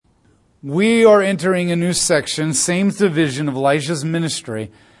We are entering a new section, same division of Elijah's ministry,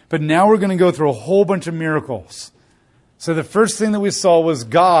 but now we're going to go through a whole bunch of miracles. So the first thing that we saw was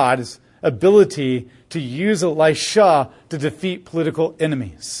God's ability to use Elisha to defeat political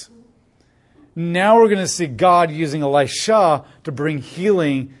enemies. Now we're going to see God using Elisha to bring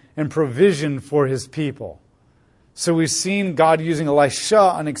healing and provision for his people. So we've seen God using Elisha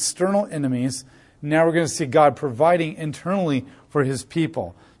on external enemies. Now we're going to see God providing internally for his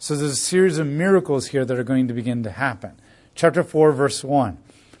people. So there's a series of miracles here that are going to begin to happen. Chapter 4, verse 1.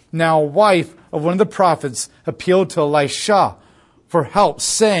 Now a wife of one of the prophets appealed to Elisha for help,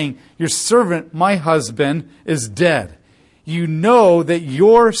 saying, "Your servant, my husband, is dead. You know that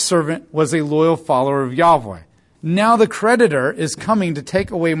your servant was a loyal follower of Yahweh. Now the creditor is coming to take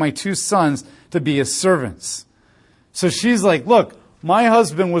away my 2 sons to be his servants." So she's like, look, my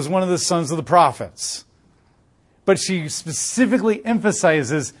husband was one of the sons of the prophets. But she specifically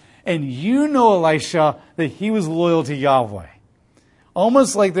emphasizes, and you know, Elisha, that he was loyal to Yahweh.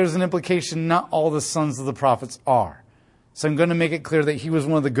 Almost like there's an implication not all the sons of the prophets are. So I'm going to make it clear that he was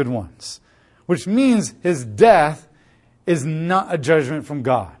one of the good ones. Which means his death is not a judgment from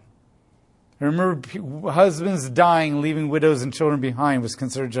God. Remember, husbands dying, leaving widows and children behind was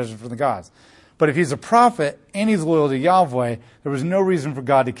considered judgment from the gods. But if he's a prophet and he's loyal to Yahweh, there was no reason for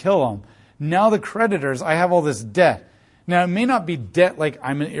God to kill him. Now the creditors, I have all this debt. Now, it may not be debt like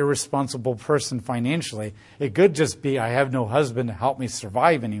I'm an irresponsible person financially. It could just be I have no husband to help me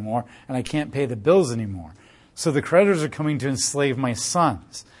survive anymore, and I can't pay the bills anymore. So the creditors are coming to enslave my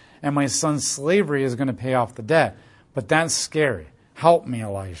sons, and my son's slavery is going to pay off the debt. But that's scary. Help me,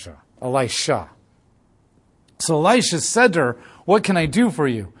 Elisha. So Elisha said to her, "What can I do for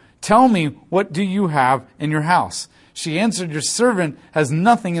you? Tell me, what do you have in your house?" She answered, "Your servant has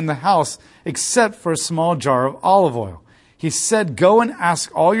nothing in the house except for a small jar of olive oil." He said, "Go and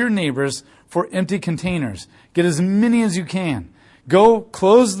ask all your neighbors for empty containers. Get as many as you can. Go,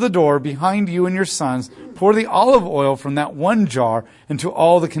 close the door behind you and your sons. Pour the olive oil from that one jar into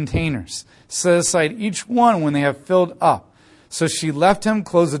all the containers. Set aside each one when they have filled up." So she left him,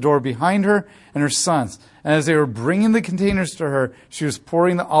 closed the door behind her and her sons. And as they were bringing the containers to her, she was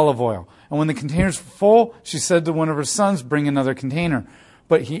pouring the olive oil. And when the containers were full, she said to one of her sons, "Bring another container."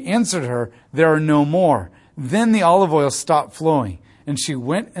 But he answered her, "There are no more." Then the olive oil stopped flowing. And she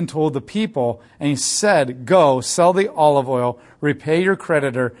went and told the people, and he said, "Go, sell the olive oil, repay your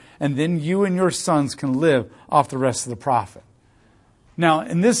creditor, and then you and your sons can live off the rest of the profit." Now,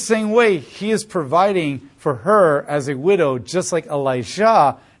 in this same way, he is providing for her as a widow, just like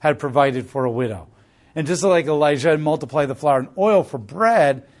Elijah had provided for a widow. And just like Elijah had multiplied the flour and oil for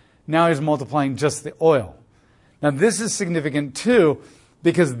bread, now he's multiplying just the oil. Now, this is significant too,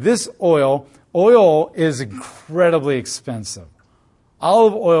 because this oil is incredibly expensive.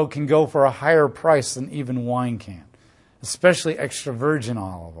 Olive oil can go for a higher price than even wine can, especially extra virgin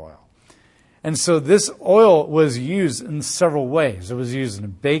olive oil. And so this oil was used in several ways. It was used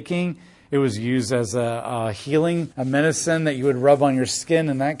in baking. It was used as a healing, a medicine that you would rub on your skin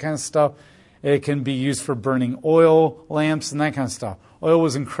and that kind of stuff. It can be used for burning oil lamps and that kind of stuff. Oil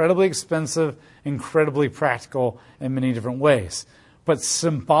was incredibly expensive, incredibly practical in many different ways. But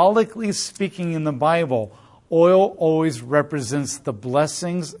symbolically speaking in the Bible, oil always represents the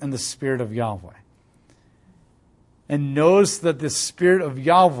blessings and the Spirit of Yahweh. And notice that the Spirit of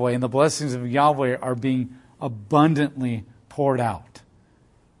Yahweh and the blessings of Yahweh are being abundantly poured out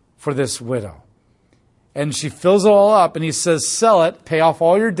for this widow. And she fills it all up, and he says, sell it, pay off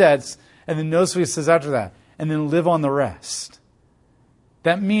all your debts, and then notice what he says after that, and then live on the rest.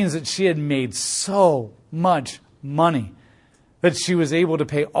 That means that she had made so much money that she was able to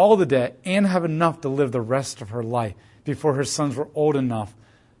pay all the debt and have enough to live the rest of her life before her sons were old enough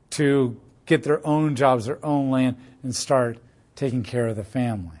to get their own jobs, their own land, and start taking care of the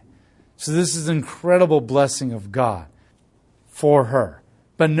family. So this is an incredible blessing of God for her.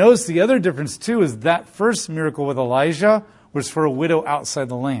 But notice the other difference too is that first miracle with Elijah was for a widow outside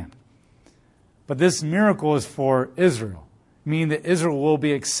the land. But this miracle is for Israel, meaning that Israel will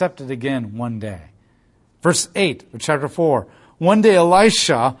be accepted again one day. Verse 8 of chapter 4. One day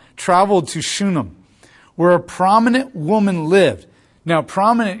Elisha traveled to Shunem, where a prominent woman lived. Now,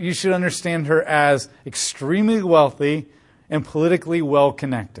 prominent, you should understand her as extremely wealthy and politically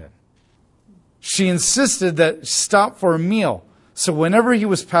well-connected. She insisted that stop for a meal. So whenever he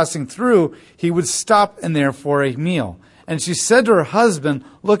was passing through, he would stop in there for a meal. And she said to her husband,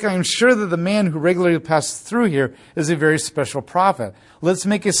 look, I am sure that the man who regularly passes through here is a very special prophet. Let's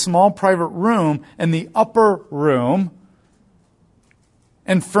make a small private room in the upper room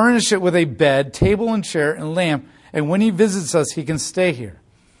and furnish it with a bed, table and chair and lamp. And when he visits us, he can stay here.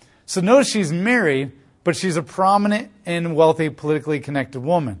 So notice she's married, but she's a prominent and wealthy, politically connected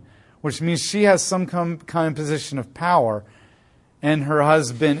woman, which means she has some kind of position of power, and her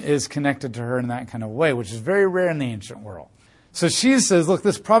husband is connected to her in that kind of way, which is very rare in the ancient world. So she says, look,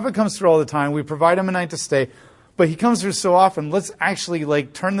 this prophet comes through all the time. We provide him a night to stay, but he comes through so often. Let's actually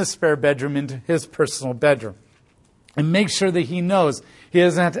turn the spare bedroom into his personal bedroom and make sure that he knows he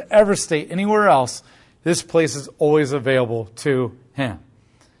doesn't have to ever stay anywhere else. This place is always available to him.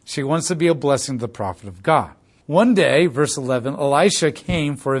 She wants to be a blessing to the prophet of God. One day, verse 11, Elisha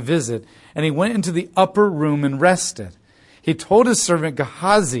came for a visit, and he went into the upper room and rested. He told his servant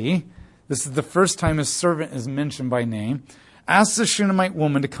Gehazi, this is the first time his servant is mentioned by name, ask the Shunammite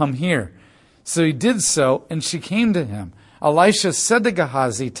woman to come here. So he did so, and she came to him. Elisha said to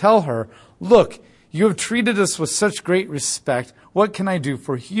Gehazi, tell her, look, you have treated us with such great respect. What can I do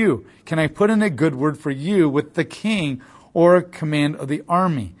for you? Can I put in a good word for you with the king or a command of the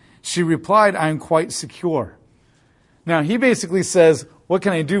army? She replied, I am quite secure. Now, he basically says, what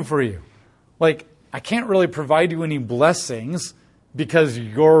can I do for you? I can't really provide you any blessings because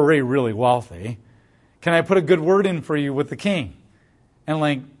you're already really wealthy. Can I put a good word in for you with the king?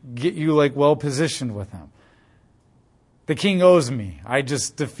 And get you well positioned with him? The king owes me. I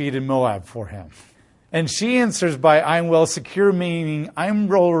just defeated Moab for him. And she answers by, I'm well secure, meaning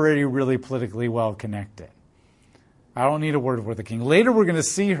I'm already really politically well connected. I don't need a word with the king. Later we're going to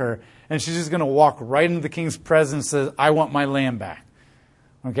see her, and she's just going to walk right into the king's presence and says, I want my land back.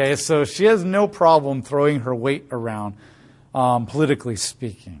 Okay, so she has no problem throwing her weight around, politically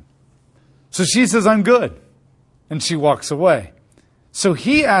speaking. So she says, I'm good. And she walks away. So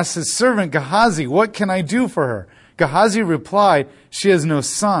he asks his servant Gehazi, what can I do for her? Gehazi replied, she has no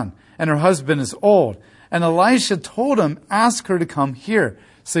son, and her husband is old. And Elisha told him, ask her to come here.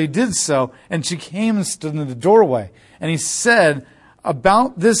 So he did so, and she came and stood in the doorway. And he said,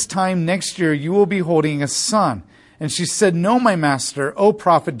 about this time next year you will be holding a son. And she said, no, my master, O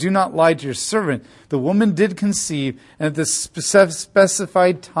prophet, do not lie to your servant. The woman did conceive, and at the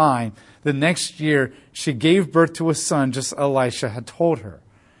specified time, the next year, she gave birth to a son, just as Elisha had told her.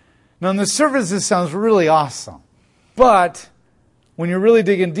 Now, on the surface, this sounds really awesome. But when you're really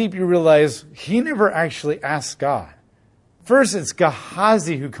digging deep, you realize he never actually asked God. First, it's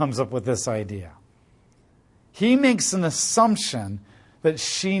Gehazi who comes up with this idea. He makes an assumption that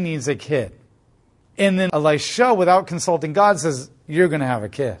she needs a kid. And then Elisha, without consulting God, says, you're going to have a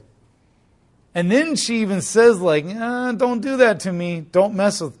kid. And then she even says, don't do that to me. Don't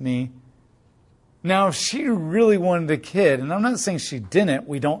mess with me. Now, if she really wanted a kid, and I'm not saying she didn't,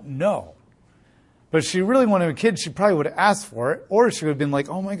 we don't know. But if she really wanted a kid, she probably would have asked for it. Or she would have been like,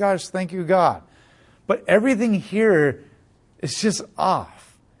 oh my gosh, thank you, God. But everything here is just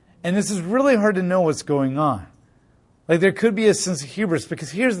off. And this is really hard to know what's going on. There could be a sense of hubris, because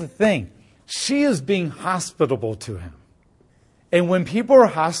here's the thing. She is being hospitable to him. And when people are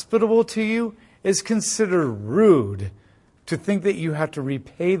hospitable to you, it's considered rude to think that you have to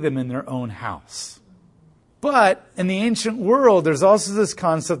repay them in their own house. But in the ancient world, there's also this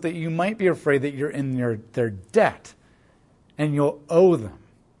concept that you might be afraid that you're in their debt and you'll owe them.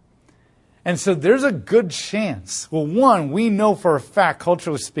 And so there's a good chance. Well, one, we know for a fact,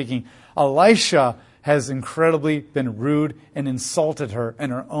 culturally speaking, Elisha has incredibly been rude and insulted her in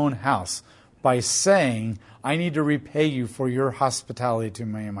her own house by saying, I need to repay you for your hospitality to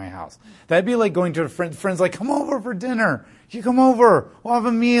me in my house. That'd be like going to a friend's like, come over for dinner. You come over. We'll have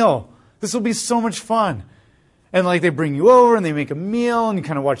a meal. This will be so much fun. And they bring you over and they make a meal and you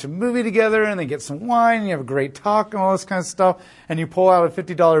kind of watch a movie together and they get some wine and you have a great talk and all this kind of stuff. And you pull out a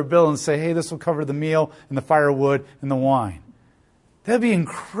 $50 bill and say, hey, this will cover the meal and the firewood and the wine. That'd be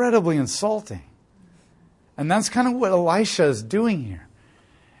incredibly insulting. And that's kind of what Elisha is doing here.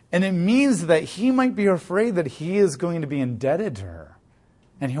 And it means that he might be afraid that he is going to be indebted to her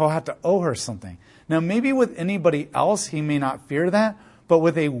and he'll have to owe her something. Now, maybe with anybody else, he may not fear that, but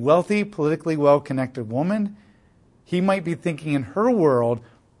with a wealthy, politically well-connected woman, he might be thinking in her world,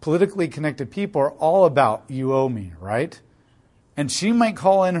 politically connected people are all about, you owe me, right? And she might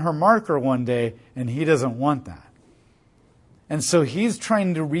call in her marker one day, and he doesn't want that. And so he's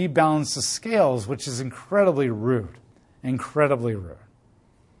trying to rebalance the scales, which is incredibly rude. Incredibly rude.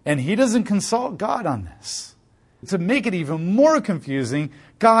 And he doesn't consult God on this. To make it even more confusing,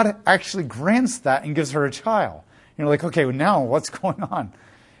 God actually grants that and gives her a child. You're like, okay, well, now what's going on?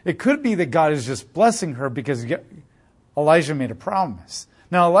 It could be that God is just blessing her because Elijah made a promise.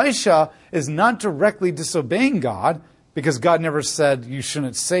 Now, Elisha is not directly disobeying God because God never said you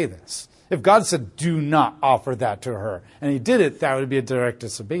shouldn't say this. If God said, do not offer that to her, and he did it, that would be a direct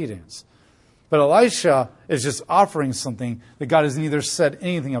disobedience. But Elisha is just offering something that God has neither said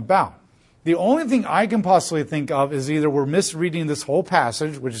anything about. The only thing I can possibly think of is either we're misreading this whole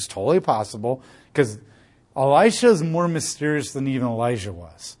passage, which is totally possible, because Elisha is more mysterious than even Elijah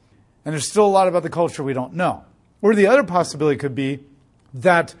was. And there's still a lot about the culture we don't know. Or the other possibility could be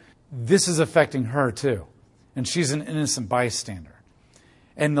that this is affecting her too. And she's an innocent bystander.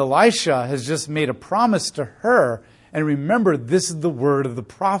 And Elisha has just made a promise to her. And remember, this is the word of the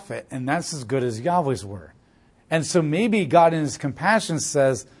prophet. And that's as good as Yahweh's word. And so maybe God in his compassion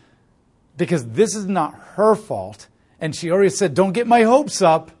says, because this is not her fault, and she already said, don't get my hopes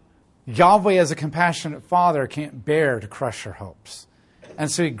up, Yahweh as a compassionate father can't bear to crush her hopes. And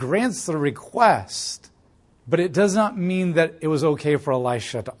so he grants the request, but it does not mean that it was okay for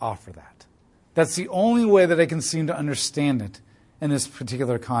Elisha to offer that. That's the only way that I can seem to understand it in this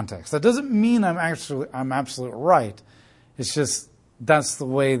particular context. That doesn't mean I'm absolutely right. It's just that's the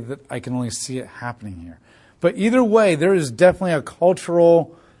way that I can only see it happening here. But either way, there is definitely a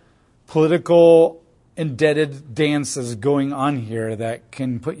cultural, political, indebted dances going on here that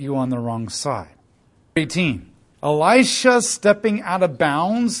can put you on the wrong side. 18. Elisha stepping out of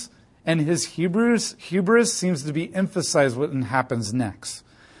bounds, and his hubris seems to be emphasized what happens next.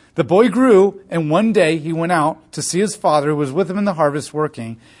 The boy grew, and one day he went out to see his father, who was with him in the harvest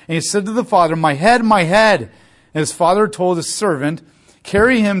working. And he said to the father, my head, my head. And his father told his servant,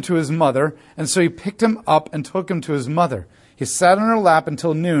 carry him to his mother. And so he picked him up and took him to his mother. He sat on her lap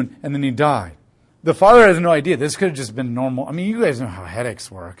until noon, and then he died. The father has no idea. This could have just been normal. I mean, you guys know how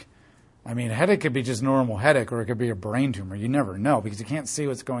headaches work. I mean, a headache could be just normal headache, or it could be a brain tumor. You never know, because you can't see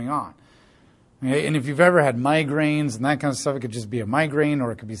what's going on. Okay? And if you've ever had migraines and that kind of stuff, it could just be a migraine,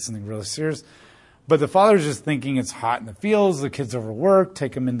 or it could be something really serious. But the father's just thinking it's hot in the fields, the kid's overworked,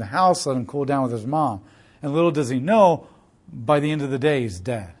 take him in the house, let him cool down with his mom. And little does he know, by the end of the day, he's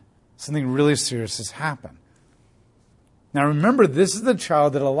dead. Something really serious has happened. Now remember, this is the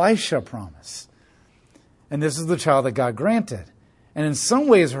child that Elisha promised. And this is the child that God granted. And in some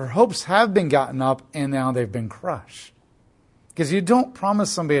ways, her hopes have been gotten up, and now they've been crushed. Because you don't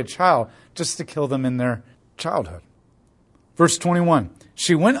promise somebody a child just to kill them in their childhood. Verse 21,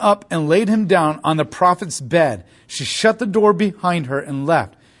 she went up and laid him down on the prophet's bed. She shut the door behind her and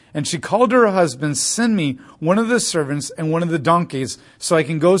left. And she called to her husband, send me one of the servants and one of the donkeys so I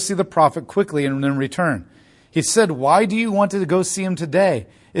can go see the prophet quickly and then return. He said, why do you want to go see him today?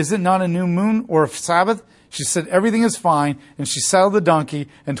 Is it not a new moon or a Sabbath? She said, everything is fine. And she saddled the donkey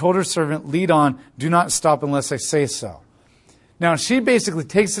and told her servant, lead on, do not stop unless I say so. Now, she basically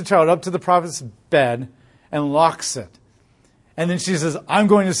takes the child up to the prophet's bed and locks it. And then she says, I'm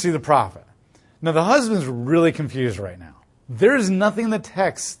going to see the prophet. Now, the husband's really confused right now. There is nothing in the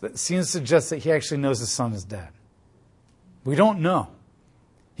text that seems to suggest that he actually knows his son is dead. We don't know.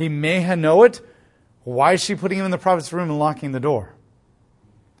 He may know it. Why is she putting him in the prophet's room and locking the door?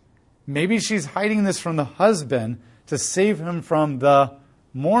 Maybe she's hiding this from the husband to save him from the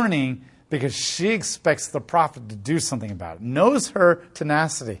mourning because she expects the prophet to do something about it. Knows her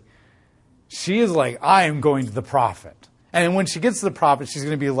tenacity. She is like, I am going to the prophet. And when she gets to the prophet, she's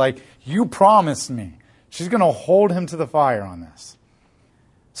going to be like, you promised me. She's going to hold him to the fire on this.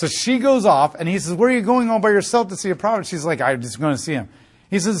 So she goes off, and he says, where are you going all by yourself to see a prophet? She's like, I'm just going to see him.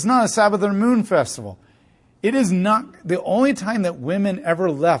 He says, it's not a Sabbath or moon festival. It is not the only time that women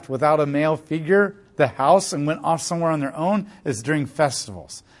ever left without a male figure the house and went off somewhere on their own is during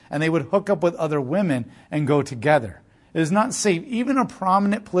festivals. And they would hook up with other women and go together. It is not safe. Even a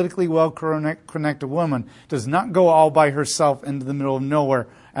prominent, politically well-connected woman does not go all by herself into the middle of nowhere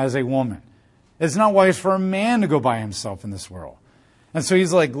as a woman. It's not wise for a man to go by himself in this world. And so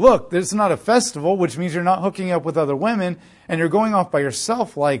he's like, look, this is not a festival, which means you're not hooking up with other women, and you're going off by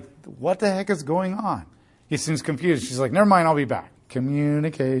yourself. Like, what the heck is going on? He seems confused. She's like, never mind, I'll be back.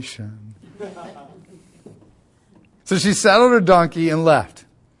 Communication. So she saddled her donkey and left.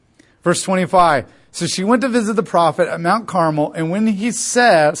 Verse 25. So she went to visit the prophet at Mount Carmel, and when he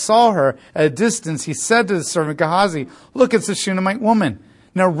saw her at a distance, he said to the servant Gehazi, look, it's the Shunammite woman.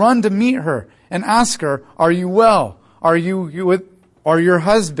 Now run to meet her and ask her, are you well? Are your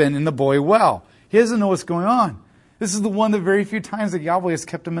husband and the boy well? He doesn't know what's going on. This is the one of the very few times that Yahweh has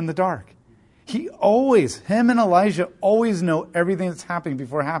kept him in the dark. Him and Elijah always know everything that's happening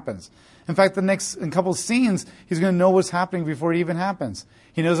before it happens. In fact, the next couple of scenes, he's going to know what's happening before it even happens.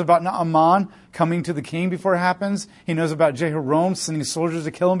 He knows about Naaman coming to the king before it happens. He knows about Jehoram sending soldiers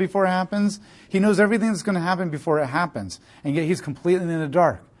to kill him before it happens. He knows everything that's going to happen before it happens. And yet he's completely in the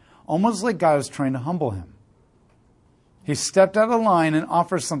dark. Almost like God was trying to humble him. He stepped out of line and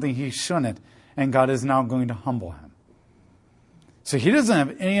offered something he shouldn't. And God is now going to humble him. So he doesn't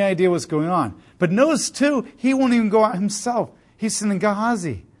have any idea what's going on. But notice too, he won't even go out himself. He's sending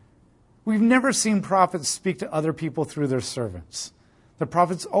Gehazi. We've never seen prophets speak to other people through their servants. The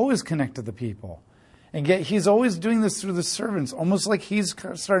prophets always connect to the people. And yet he's always doing this through the servants, almost like he's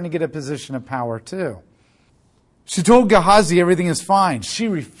starting to get a position of power too. She told Gehazi everything is fine. She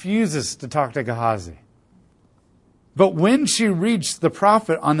refuses to talk to Gehazi. But when she reached the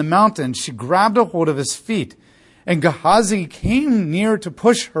prophet on the mountain, she grabbed a hold of his feet. And Gehazi came near to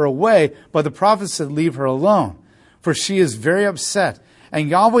push her away, but the prophet said, leave her alone, for she is very upset. And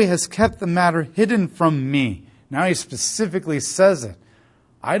Yahweh has kept the matter hidden from me. Now he specifically says it.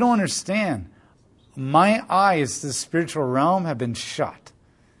 I don't understand. My eyes to the spiritual realm have been shut.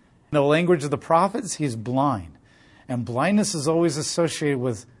 In the language of the prophets, he's blind. And blindness is always associated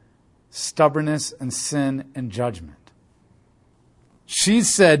with stubbornness and sin and judgment. She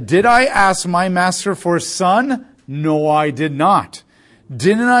said, did I ask my master for a son? No, I did not.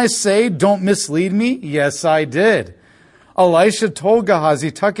 Didn't I say, don't mislead me? Yes, I did. Elisha told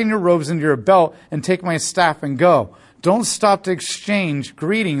Gehazi, tuck in your robes into your belt and take my staff and go. Don't stop to exchange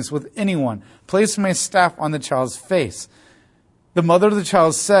greetings with anyone. Place my staff on the child's face. The mother of the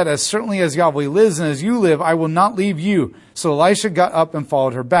child said, as certainly as Yahweh lives and as you live, I will not leave you. So Elisha got up and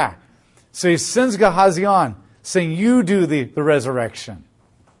followed her back. So he sends Gehazi on, saying, you do the resurrection.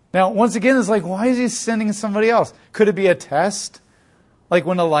 Now, once again, it's like, why is he sending somebody else? Could it be a test? Like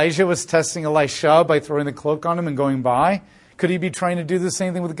when Elijah was testing Elisha by throwing the cloak on him and going by? Could he be trying to do the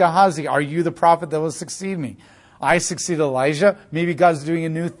same thing with Gehazi? Are you the prophet that will succeed me? I succeed Elijah. Maybe God's doing a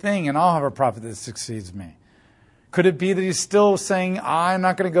new thing and I'll have a prophet that succeeds me. Could it be that he's still saying, I'm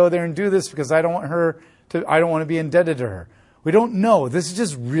not going to go there and do this because I don't want to be indebted to her? We don't know. This is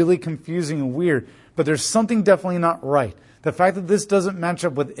just really confusing and weird. But there's something definitely not right. The fact that this doesn't match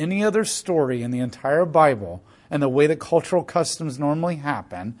up with any other story in the entire Bible and the way that cultural customs normally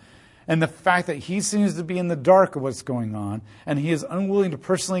happen, and the fact that he seems to be in the dark of what's going on, and he is unwilling to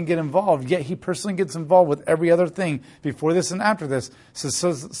personally get involved, yet he personally gets involved with every other thing before this and after this. So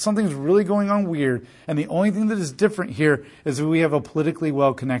something's really going on weird, and the only thing that is different here is that we have a politically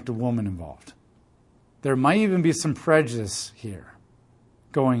well-connected woman involved. There might even be some prejudice here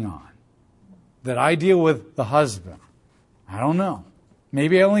going on that I deal with the husband. I don't know.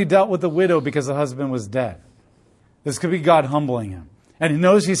 Maybe I only dealt with the widow because the husband was dead. This could be God humbling him. And he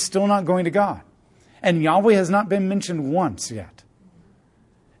knows he's still not going to God. And Yahweh has not been mentioned once yet.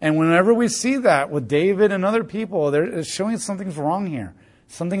 And whenever we see that with David and other people, they're showing something's wrong here.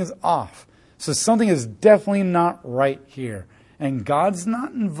 Something is off. So something is definitely not right here. And God's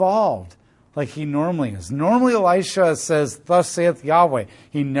not involved like he normally is. Normally Elisha says, thus saith Yahweh.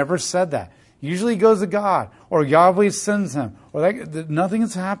 He never said that. Usually he goes to God, or Yahweh sends him, or nothing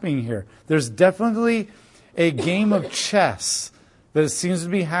is happening here. There's definitely a game of chess that seems to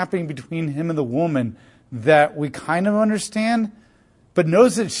be happening between him and the woman that we kind of understand, but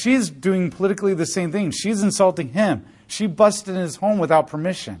notice that she's doing politically the same thing. She's insulting him. She busted in his home without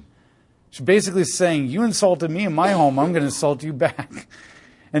permission. She's basically saying, you insulted me in my home, I'm going to insult you back.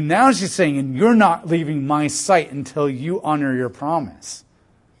 And now she's saying, and you're not leaving my sight until you honor your promise.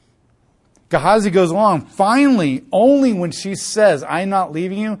 Gehazi goes along. Finally, only when she says, I'm not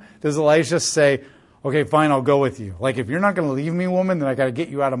leaving you, does Elisha say, okay, fine, I'll go with you. Like, if you're not going to leave me, woman, then I got to get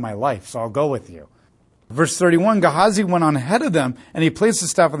you out of my life, so I'll go with you. Verse 31, Gehazi went on ahead of them, and he placed the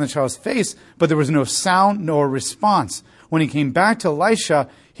staff on the child's face, but there was no sound nor response. When he came back to Elisha,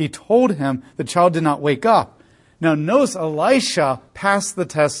 he told him the child did not wake up. Now, notice Elisha passed the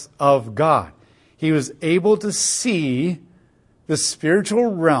test of God. He was able to see the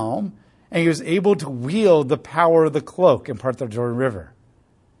spiritual realm, and he was able to wield the power of the cloak and part the Jordan River.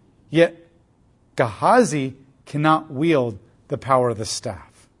 Yet, Gehazi cannot wield the power of the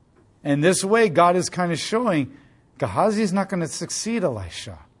staff. In this way, God is kind of showing Gehazi is not going to succeed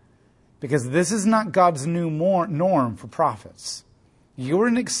Elisha, because this is not God's new norm for prophets. You're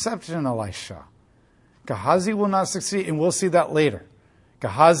an exception, Elisha. Gehazi will not succeed, and we'll see that later.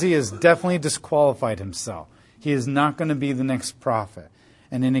 Gehazi has definitely disqualified himself. He is not going to be the next prophet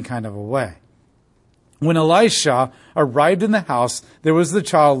in any kind of a way. When Elisha arrived in the house, there was the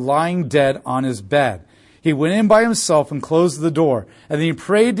child lying dead on his bed. He went in by himself and closed the door. And then he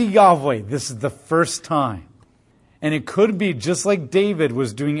prayed to Yahweh. This is the first time. And it could be just like David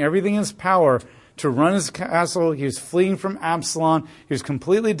was doing everything in his power to run his castle. He was fleeing from Absalom. He was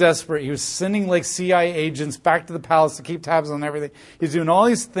completely desperate. He was sending like CIA agents back to the palace to keep tabs on everything. He's doing all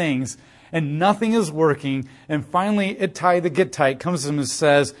these things and nothing is working. And finally, Ittai the Gittite comes to him and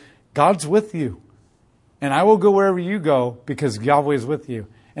says, God's with you. And I will go wherever you go because Yahweh is with you.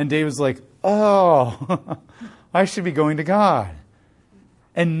 And David's like, oh, I should be going to God.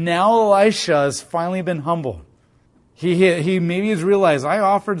 And now Elisha has finally been humbled. He maybe has realized, I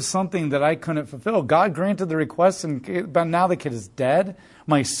offered something that I couldn't fulfill. God granted the request, but now the kid is dead.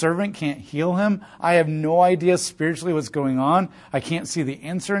 My servant can't heal him. I have no idea spiritually what's going on. I can't see the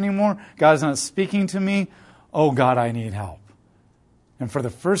answer anymore. God's not speaking to me. Oh God, I need help. And for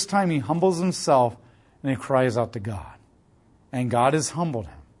the first time, he humbles himself and he cries out to God. And God has humbled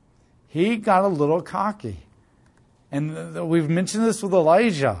him. He got a little cocky. And we've mentioned this with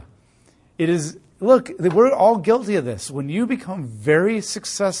Elijah. Look, we're all guilty of this. When you become very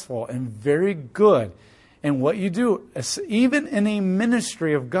successful and very good in what you do, even in a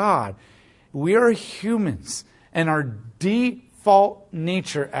ministry of God, we are humans. And our default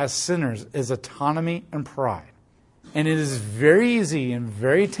nature as sinners is autonomy and pride. And it is very easy and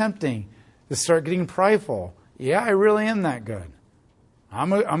very tempting to start getting prideful. Yeah, I really am that good.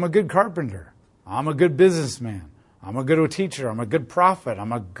 I'm a good carpenter. I'm a good businessman. I'm a good teacher. I'm a good prophet. I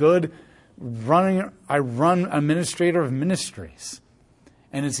run administrator of ministries.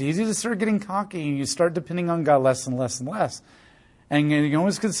 And it's easy to start getting cocky and you start depending on God less and less and less. And you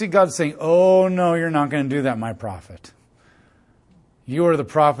always can see God saying, oh no, you're not going to do that, my prophet. You are the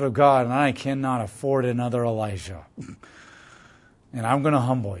prophet of God and I cannot afford another Elijah. And I'm going to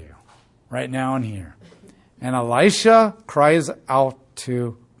humble you right now and here. And Elisha cries out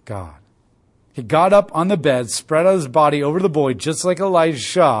to God. He got up on the bed, spread out his body over the boy, just like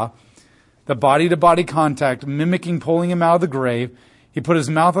Elijah, the body-to-body contact, mimicking pulling him out of the grave. He put his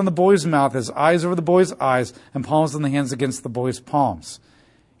mouth on the boy's mouth, his eyes over the boy's eyes, and palms on the hands against the boy's palms.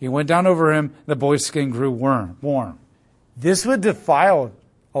 He went down over him, the boy's skin grew warm. This would defile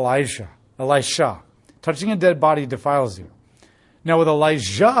Elisha. Touching a dead body defiles you. Now with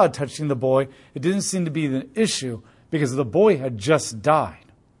Elijah touching the boy, it didn't seem to be an issue because the boy had just died.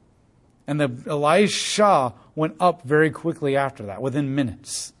 And Elisha went up very quickly after that, within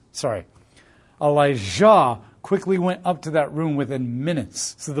minutes. Elijah quickly went up to that room within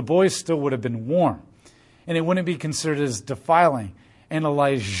minutes. So the boy still would have been warm. And it wouldn't be considered as defiling. And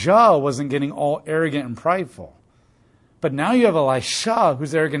Elijah wasn't getting all arrogant and prideful. But now you have Elisha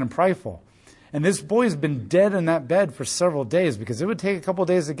who's arrogant and prideful. And this boy's been dead in that bed for several days because it would take a couple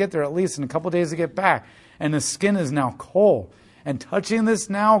days to get there at least and a couple days to get back. And the skin is now cold. And touching this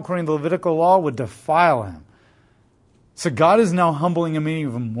now, according to the Levitical law, would defile him. So God is now humbling him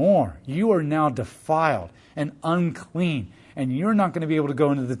even more. You are now defiled and unclean. And you're not going to be able to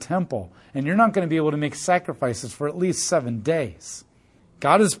go into the temple. And you're not going to be able to make sacrifices for at least 7 days.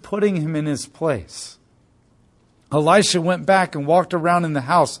 God is putting him in his place. Elisha went back and walked around in the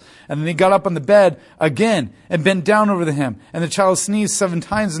house. And then he got up on the bed again and bent down over him. And the child sneezed 7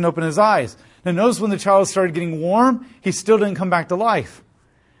 times and opened his eyes. Now notice when the child started getting warm, he still didn't come back to life.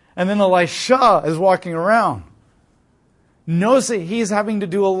 And then Elisha is walking around. Notice that he's having to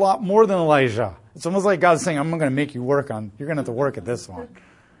do a lot more than Elijah. It's almost like God's saying, I'm going to make you you're going to have to work at this one.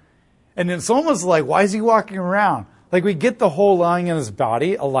 And it's almost like, why is he walking around? Like we get the whole lying in his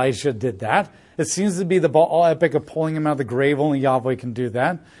body. Elijah did that. It seems to be the all epic of pulling him out of the grave. Only Yahweh can do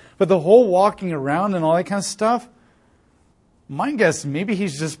that. But the whole walking around and all that kind of stuff, my guess, maybe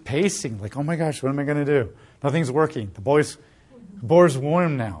he's just pacing. Like, oh my gosh, what am I going to do? Nothing's working. The boy's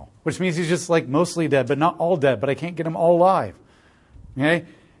warm now. Which means he's just like mostly dead, but not all dead. But I can't get him all alive. Okay?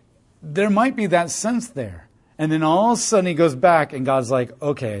 There might be that sense there. And then all of a sudden he goes back and God's like,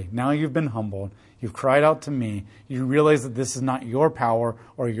 okay, now you've been humbled. You've cried out to me. You realize that this is not your power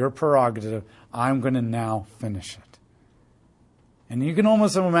or your prerogative. I'm going to now finish it. And you can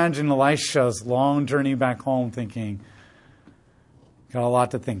almost imagine Elisha's long journey back home thinking, got a lot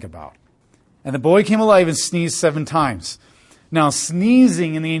to think about. And the boy came alive and sneezed 7 times. Now,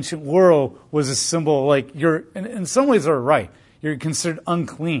 sneezing in the ancient world was a symbol like in some ways they're right. You're considered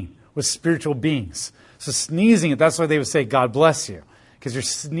unclean with spiritual beings. So sneezing, that's why they would say, God bless you. Because you're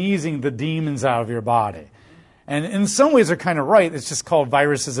sneezing the demons out of your body. And in some ways they're kind of right. It's just called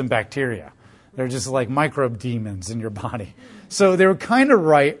viruses and bacteria. They're just like microbe demons in your body. So they were kind of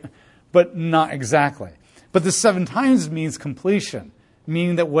right, but not exactly. But the 7 times means completion.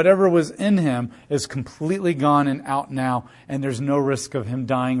 Meaning that whatever was in him is completely gone and out now, and there's no risk of him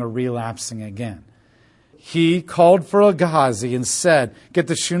dying or relapsing again. He called for Gehazi and said, get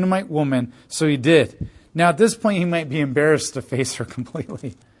the Shunammite woman. So he did. Now at this point he might be embarrassed to face her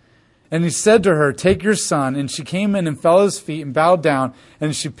completely. And he said to her, take your son. And she came in and fell at his feet and bowed down,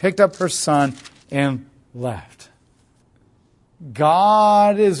 and she picked up her son and left.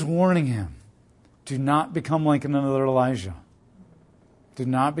 God is warning him. Do not become like another Elijah. Do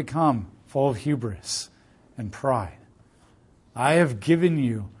not become full of hubris and pride. I have given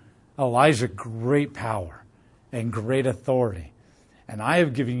you, Elijah, great power and great authority. And I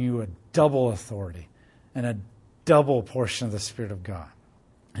have given you a double authority and a double portion of the Spirit of God.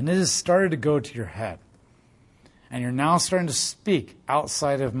 And it has started to go to your head. And you're now starting to speak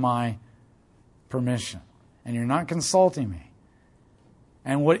outside of my permission. And you're not consulting me.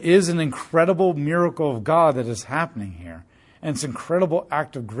 And what is an incredible miracle of God that is happening here, and it's an incredible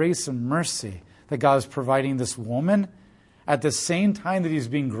act of grace and mercy that God is providing this woman, at the same time that he's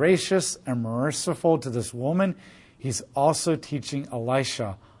being gracious and merciful to this woman, he's also teaching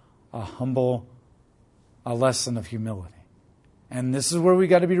Elisha a lesson of humility. And this is where we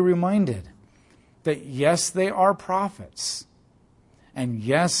got to be reminded that yes, they are prophets. And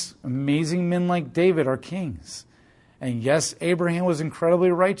yes, amazing men like David are kings. And yes, Abraham was incredibly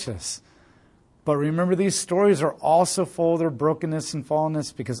righteous. But remember, these stories are also full of their brokenness and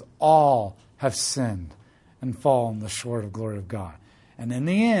fallenness because all have sinned and fallen short of the glory of God. And in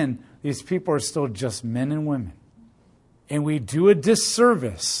the end, these people are still just men and women. And we do a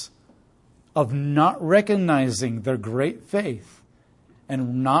disservice of not recognizing their great faith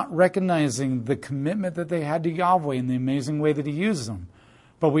and not recognizing the commitment that they had to Yahweh and the amazing way that he used them.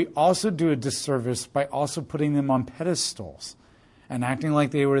 But we also do a disservice by also putting them on pedestals and acting like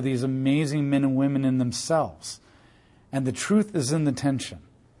they were these amazing men and women in themselves. And the truth is in the tension.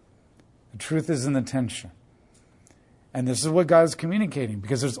 The truth is in the tension. And this is what God is communicating,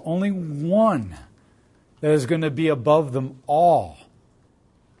 because there's only one that is going to be above them all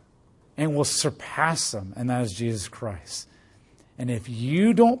and will surpass them, and that is Jesus Christ. And if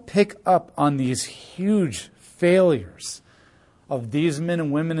you don't pick up on these huge failures of these men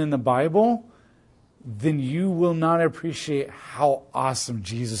and women in the Bible, then you will not appreciate how awesome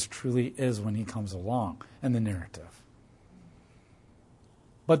Jesus truly is when he comes along in the narrative.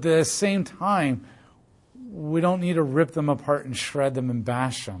 But at the same time, we don't need to rip them apart and shred them and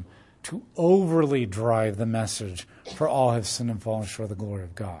bash them to overly drive the message for all have sinned and fallen short of the glory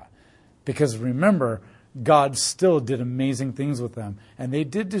of God. Because remember, God still did amazing things with them. And they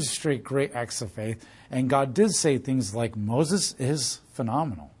did demonstrate great acts of faith. And God did say things like, Moses is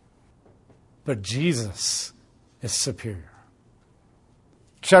phenomenal, but Jesus is superior.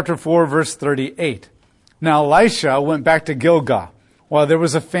 Chapter 4, verse 38. Now Elisha went back to Gilgal. While there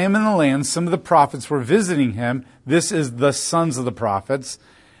was a famine in the land, some of the prophets were visiting him. This is the sons of the prophets.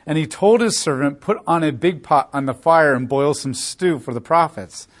 And he told his servant, put on a big pot on the fire and boil some stew for the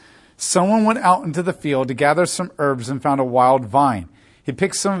prophets. Someone went out into the field to gather some herbs and found a wild vine. He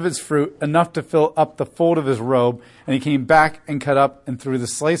picked some of its fruit, enough to fill up the fold of his robe, and he came back and cut up and threw the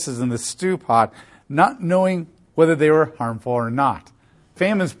slices in the stew pot, not knowing whether they were harmful or not.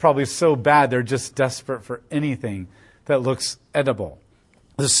 Famine's probably so bad they're just desperate for anything that looks edible.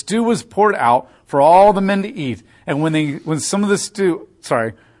 The stew was poured out for all the men to eat, and when some of the stew,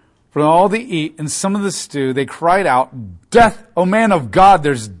 for all to eat and some of the stew, they cried out, "Death, O man of God,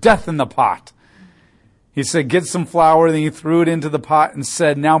 there's death in the pot." He said, "Get some flour." Then he threw it into the pot and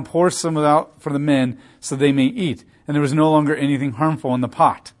said, "Now pour some out for the men so they may eat." And there was no longer anything harmful in the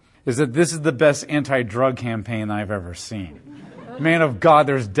pot. This is the best anti-drug campaign I've ever seen. Man of God,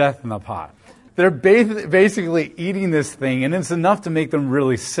 there's death in the pot. They're basically eating this thing, and it's enough to make them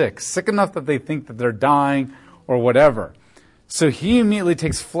really sick enough that they think that they're dying or whatever. So he immediately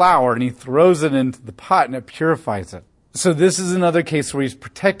takes flour and he throws it into the pot and it purifies it. So this is another case where he's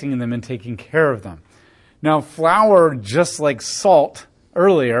protecting them and taking care of them. Now, flour, just like salt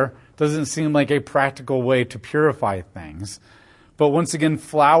earlier, doesn't seem like a practical way to purify things. But once again,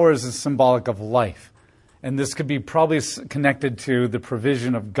 flour is symbolic of life. And this could be probably connected to the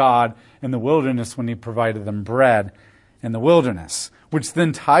provision of God in the wilderness when he provided them bread in the wilderness, which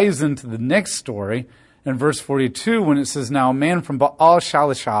then ties into the next story in verse 42 when it says, "Now a man from Baal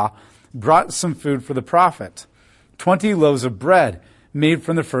Shalishah brought some food for the prophet, 20 loaves of bread made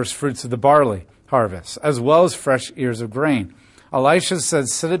from the first fruits of the barley harvest, as well as fresh ears of grain. Elisha said,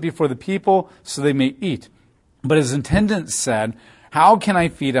 'Set it before the people so they may eat.' But his attendants said, 'How can I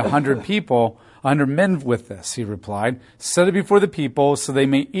feed 100 people, 100 men with this?' He replied, 'Set it before the people so they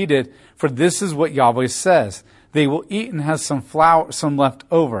may eat it, for this is what Yahweh says. They will eat and have some left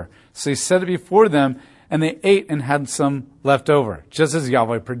over.' So he set it before them, and they ate and had some left over, just as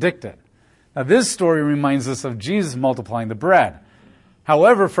Yahweh predicted." Now this story reminds us of Jesus multiplying the bread.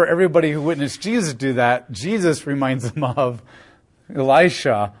 However, for everybody who witnessed Jesus do that, Jesus reminds them of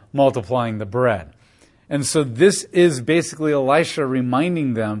Elisha multiplying the bread. And so this is basically Elisha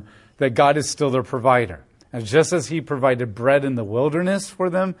reminding them that God is still their provider. And just as he provided bread in the wilderness for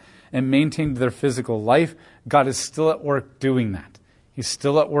them and maintained their physical life, God is still at work doing that. He's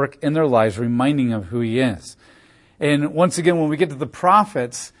still at work in their lives, reminding them of who he is. And once again, when we get to the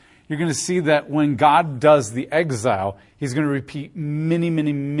prophets, you're going to see that when God does the exile, he's going to repeat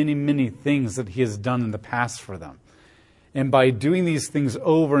many things that he has done in the past for them. And by doing these things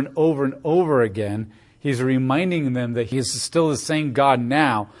over and over and over again, he's reminding them that he is still the same God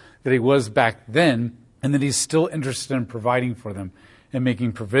now that he was back then, and that he's still interested in providing for them and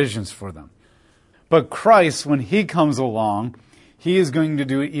making provisions for them. But Christ, when he comes along, he is going to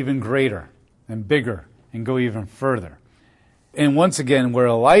do it even greater and bigger and go even further. And once again, where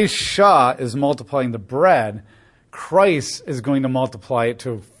Elisha is multiplying the bread, Christ is going to multiply it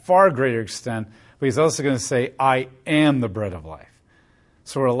to a far greater extent, but he's also going to say, I am the bread of life.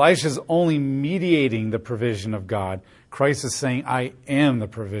 So where Elisha is only mediating the provision of God, Christ is saying, I am the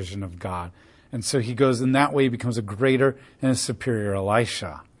provision of God. And so he goes in that way, he becomes a greater and a superior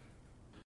Elisha.